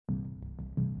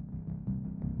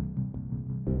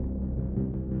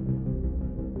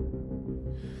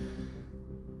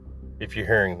If you're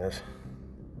hearing this,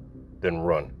 then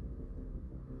run.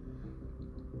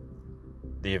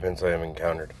 The events I have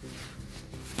encountered,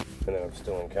 and that I'm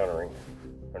still encountering,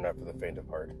 are not for the faint of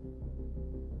heart.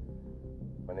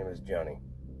 My name is Johnny.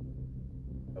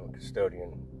 I'm a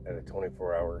custodian at a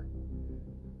 24-hour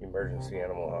emergency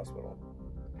animal hospital.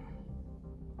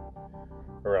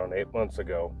 Around 8 months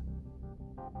ago,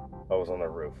 I was on the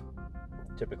roof.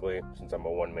 Typically, since I'm a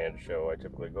one-man show, I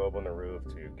typically go up on the roof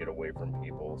to get away from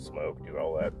people, smoke, do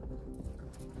all that.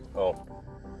 Well,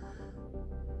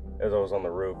 as I was on the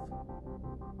roof,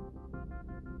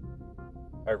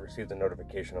 I received a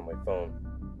notification on my phone.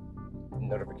 The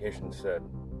notification said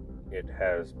it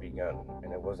has begun,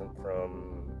 and it wasn't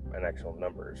from an actual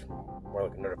number. It's more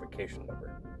like a notification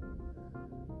number.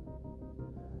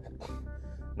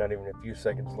 Not even a few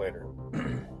seconds later,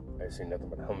 I see nothing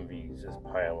but Humvees just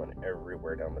piling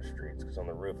everywhere down the streets, because on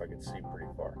the roof I could see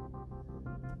pretty far.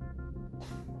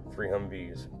 3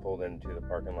 Humvees pulled into the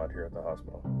parking lot here at the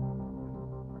hospital.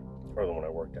 Or the one I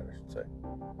worked at, I should say.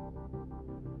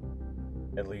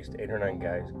 At least 8 or 9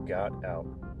 guys got out.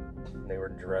 They were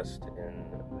dressed in,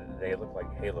 they looked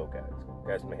like Halo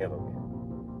guys from the Halo game.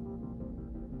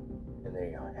 And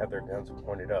they had their guns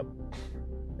pointed up,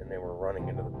 and they were running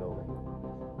into the building.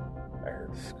 I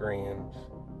heard screams,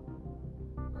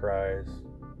 cries,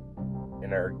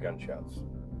 and I heard gunshots.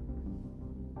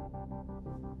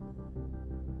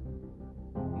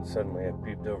 And suddenly I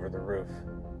peeped over the roof,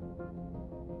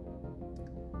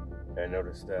 and I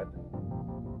noticed that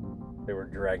they were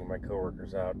dragging my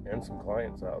coworkers out and some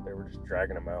clients out. They were just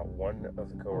dragging them out. One of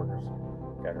the coworkers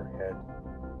got her head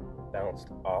bounced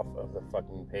off of the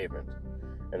fucking pavement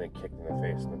and then kicked in the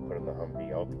face and then put in the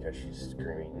Humvee, all because she's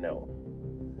screaming no.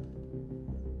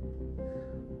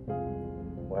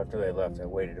 Well, after they left, I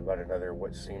waited about another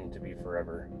what seemed to be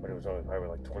forever, but it was only probably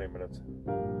like 20 minutes.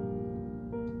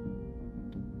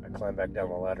 I climbed back down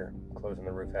the ladder, closing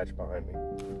the roof hatch behind me.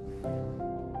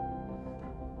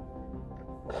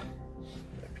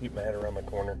 I peeped my head around the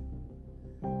corner,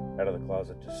 out of the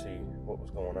closet to see what was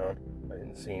going on. I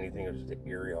didn't see anything. It was just an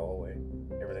eerie hallway.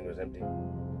 Everything was empty.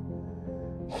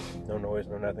 No noise,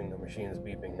 no nothing, no machines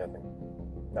beeping, nothing.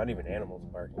 Not even animals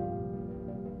barking.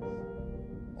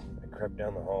 I crept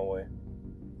down the hallway,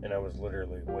 and I was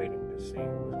literally waiting to see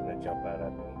who was going to jump out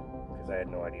at me, because I had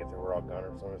no idea if they were all gone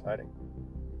or if someone was hiding.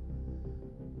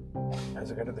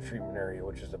 As I got to the treatment area,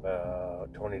 which is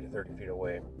about 20 to 30 feet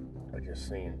away, I just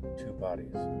seen 2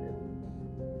 bodies in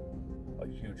a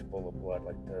huge pool of blood,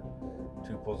 like the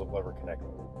 2 pools of blood were connected.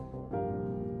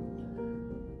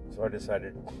 So I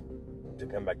decided to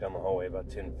come back down the hallway about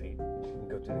 10 feet and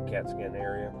go to the CAT scan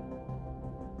area,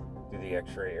 do the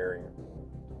x-ray area,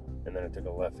 and then I took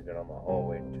a left to go down the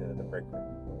hallway to the break room.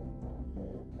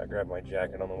 I grabbed my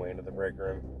jacket on the way into the break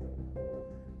room.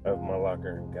 I opened my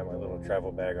locker, got my little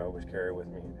travel bag I always carry with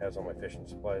me. It has all my fishing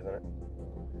supplies in it.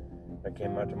 I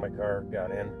came out to my car,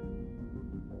 got in,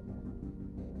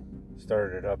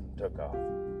 started it up, and took off.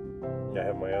 I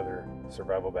have my other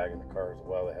survival bag in the car as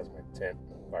well. It has my tent,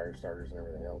 fire starters, and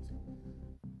everything else.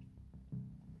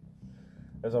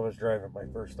 As I was driving, my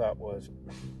first thought was,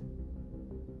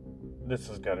 this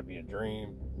has got to be a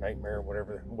dream, nightmare,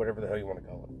 whatever the hell you want to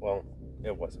call it. Well,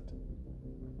 it wasn't.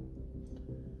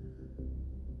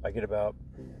 I get about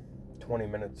 20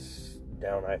 minutes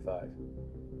down I-5,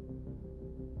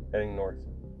 heading north.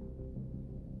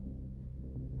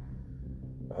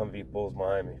 A Humvee pulls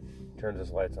behind me, turns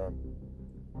his lights on.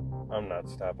 I'm not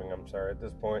stopping, I'm sorry. At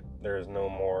this point, there is no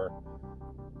more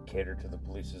cater to the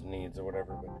police's needs or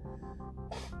whatever, but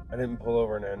I didn't pull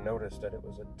over, and I noticed that it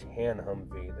was a tan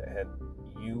Humvee that had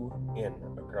UN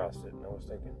across it, and I was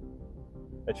thinking,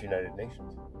 that's United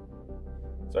Nations.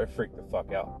 So I freaked the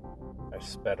fuck out. I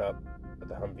sped up, but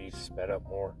the Humvee sped up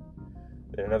more.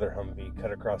 Then another Humvee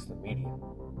cut across the median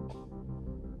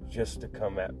just to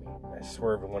come at me. I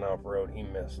swerved and went off-road. He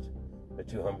missed. The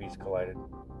 2 Humvees collided.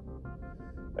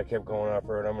 I kept going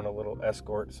off-road. I'm in a little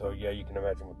Escort, so yeah, you can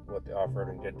imagine what the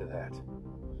off-roading did to that.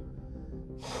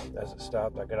 As it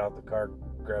stopped, I got out the car,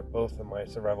 grabbed both of my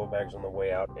survival bags on the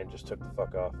way out, and just took the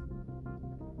fuck off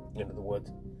into the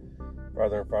woods.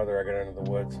 Farther and farther I got into the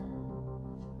woods.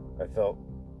 I felt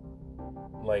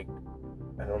like,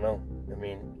 I don't know, I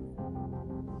mean,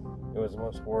 it was the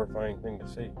most horrifying thing to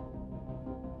see.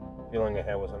 The feeling I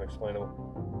had was unexplainable.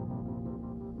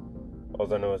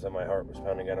 All I know is that my heart was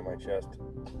pounding out of my chest.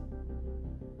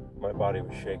 My body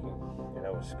was shaking, and I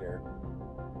was scared.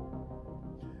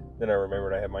 Then I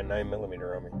remembered I had my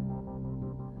 9mm on me.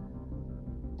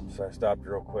 So I stopped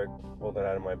real quick, pulled it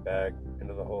out of my bag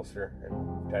into the holster,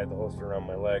 and tied the holster around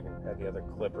my leg and had the other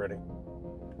clip ready.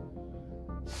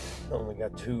 Only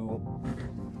got two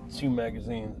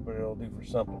magazines, but it'll do for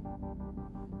something.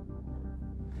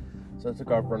 So I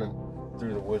took off running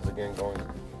through the woods again, going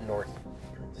north.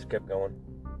 Just kept going.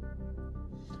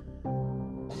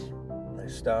 I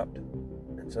stopped,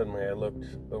 and suddenly I looked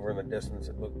over in the distance.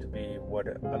 It looked to be what,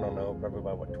 I don't know, probably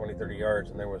about 20, 30 yards,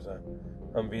 and there was a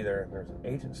Humvee there, and there was an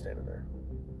agent standing there,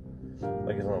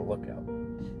 like he's on a lookout.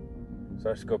 So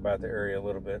I scope out the area a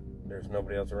little bit. There's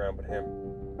nobody else around but him.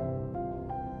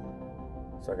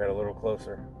 So I got a little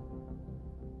closer.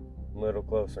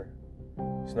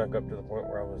 Snuck up to the point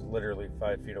where I was literally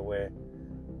 5 feet away.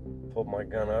 Pulled my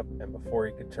gun up, and before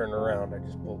he could turn around, I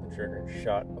just pulled the trigger and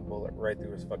shot a bullet right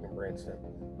through his fucking brainstem.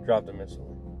 Dropped him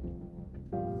instantly.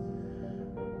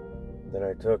 Then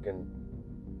I took and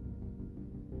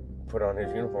put on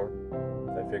his uniform.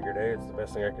 I figured, hey, it's the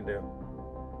best thing I can do.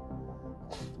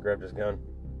 Grabbed his gun,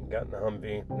 got in the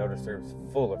Humvee. Noticed there was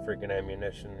full of freaking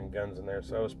ammunition and guns in there,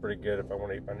 so I was pretty good if I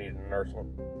needed an arsenal.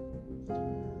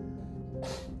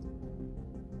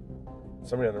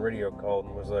 Somebody on the radio called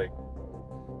and was like,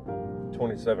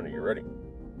 27, are you ready?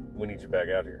 We need you back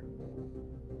out here.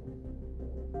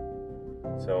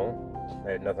 So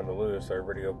I had nothing to lose, so I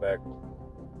radioed back.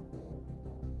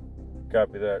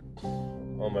 Copy that.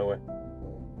 On my way.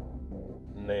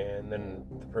 And then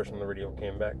the person on the radio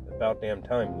came back. About damn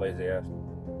time, lazy ass.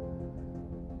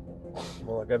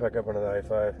 Well, I got back up onto the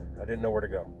I-5. I didn't know where to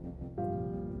go.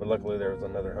 But luckily there was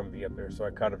another Humvee up there, so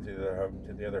I caught up to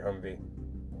the other Humvee.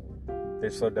 They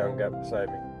slowed down and got beside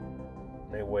me.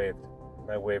 And they waved.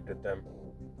 I waved at them.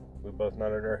 We both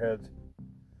nodded our heads.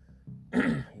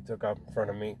 He took off in front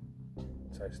of me,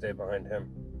 so I stayed behind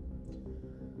him.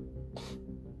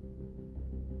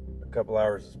 A couple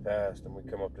hours has passed, and we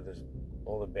come up to this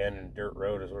old abandoned dirt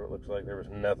road is what it looks like. There was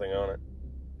nothing on it.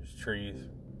 Just trees.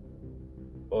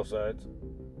 Both sides.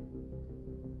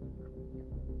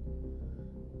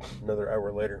 Another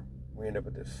hour later, we end up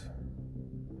at this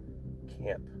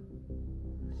camp.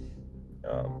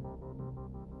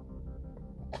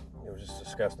 It was just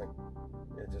disgusting.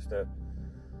 It's just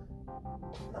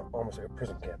almost like a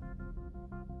prison camp.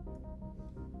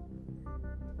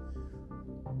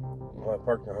 Well, I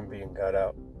parked the Humvee and got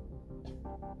out.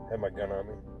 Had my gun on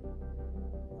me.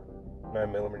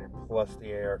 9mm plus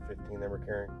the AR-15 they were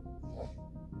carrying.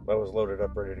 I was loaded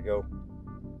up, ready to go.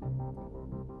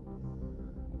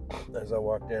 As I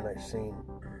walked in, I seen,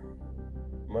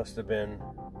 must have been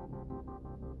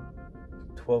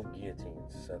 12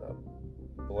 guillotines set up.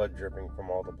 Blood dripping from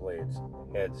all the blades.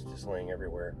 Heads just laying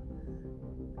everywhere.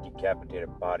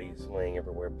 Decapitated bodies laying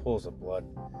everywhere. Pools of blood.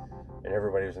 And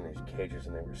everybody was in these cages,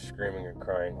 and they were screaming and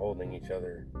crying, holding each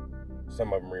other.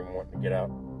 Some of them were even wanting to get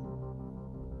out.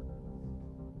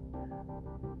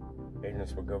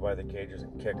 Agents would go by the cages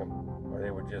and kick them, or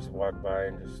they would just walk by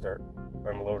and just start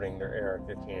unloading their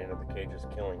AR-15 into the cages,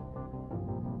 killing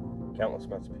countless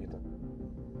amounts of people.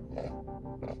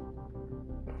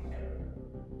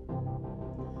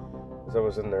 As I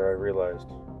was in there, I realized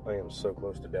I am so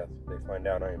close to death. They find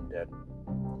out I am dead,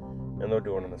 and they'll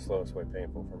do it in the slowest way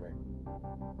painful for me.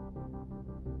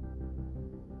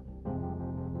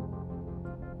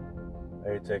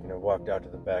 I had taken and walked out to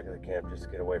the back of the camp just to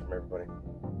get away from everybody.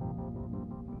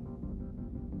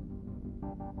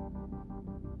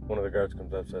 One of the guards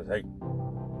comes up and says, "Hey,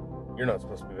 you're not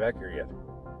supposed to be back here yet.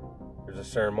 There's a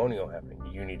ceremonial happening.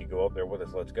 You need to go up there with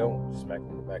us. Let's go." Smacked him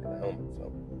in the back of the helmet.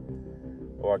 So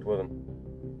I walked with him.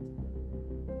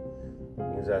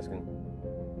 He was asking,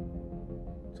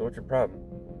 "So what's your problem?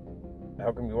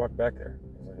 How come you walk back there?"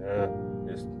 I was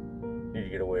like, just need to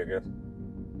get away, I guess.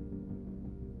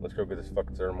 Let's go get this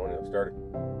fucking ceremonial started.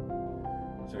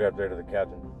 So I got up there to the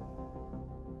captain.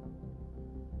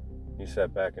 He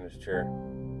sat back in his chair.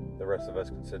 The rest of us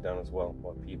could sit down as well,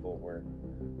 while people were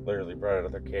literally brought out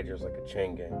of their cages like a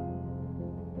chain gang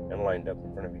and lined up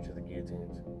in front of each of the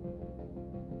guillotines.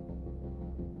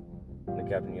 And the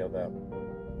captain yelled out,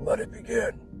 "Let it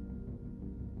begin!"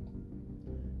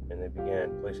 And they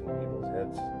began placing people's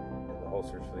heads in the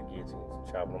holsters for the guillotines and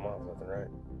chopping them off left and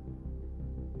right.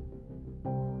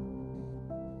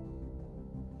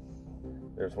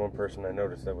 There's one person I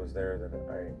noticed that was there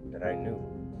that I knew,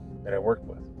 that I worked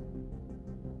with.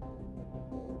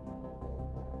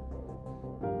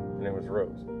 Her name was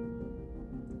Rose.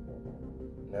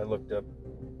 And I looked up,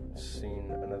 seen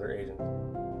another agent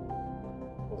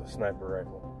with a sniper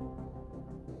rifle,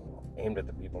 aimed at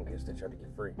the people in case they tried to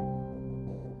get free.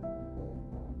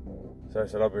 So I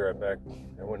said, "I'll be right back."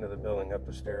 I went into the building, up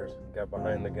the stairs, got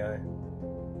behind the guy,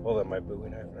 pulled out my Bowie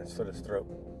knife, and I slit his throat.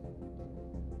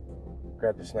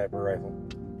 Grabbed the sniper rifle.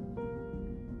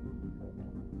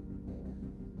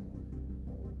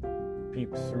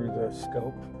 peeped through the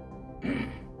scope.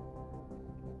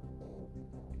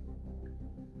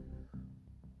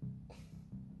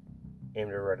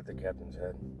 Aimed it right at the captain's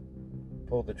head.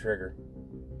 Pulled the trigger.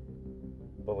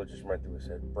 Bullet just right through his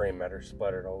head. Brain matter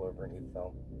splattered all over and he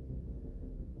fell.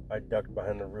 I ducked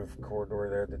behind the roof corridor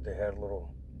there that they had a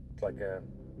little,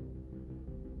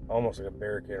 almost like a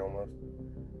barricade almost.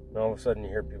 And all of a sudden you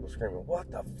hear people screaming, "What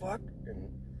the fuck?" And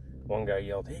one guy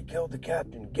yelled, "He killed the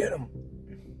captain, get him!"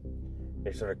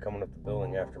 They started coming up the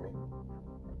building after me.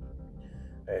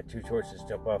 I had two choices: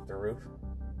 jump off the roof,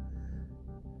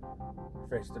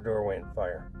 face the doorway and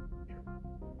fire.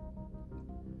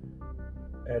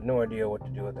 I had no idea what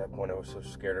to do at that point. I was so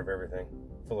scared of everything,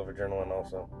 full of adrenaline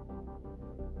also.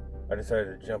 I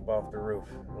decided to jump off the roof,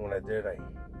 and when I did, I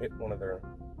hit one of their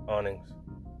awnings,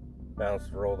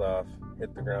 bounced, rolled off,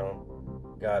 hit the ground,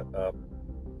 got up,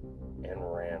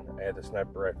 and ran. I had the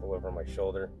sniper rifle over my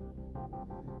shoulder.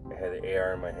 I had the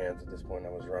AR in my hands at this point. I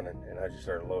was running, and I just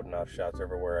started loading off shots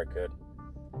everywhere I could.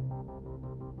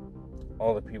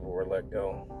 All the people were let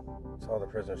go. So all the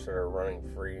prisoners started running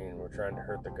free and were trying to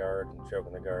hurt the guards and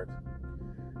choking the guards.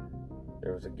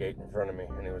 There was a gate in front of me,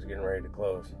 and it was getting ready to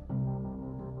close.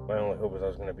 My only hope was I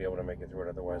was going to be able to make it through it,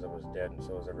 otherwise I was dead, and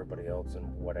so was everybody else, and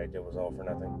what I did was all for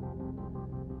nothing.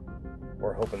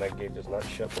 We're hoping that gate does not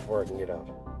shut before I can get out.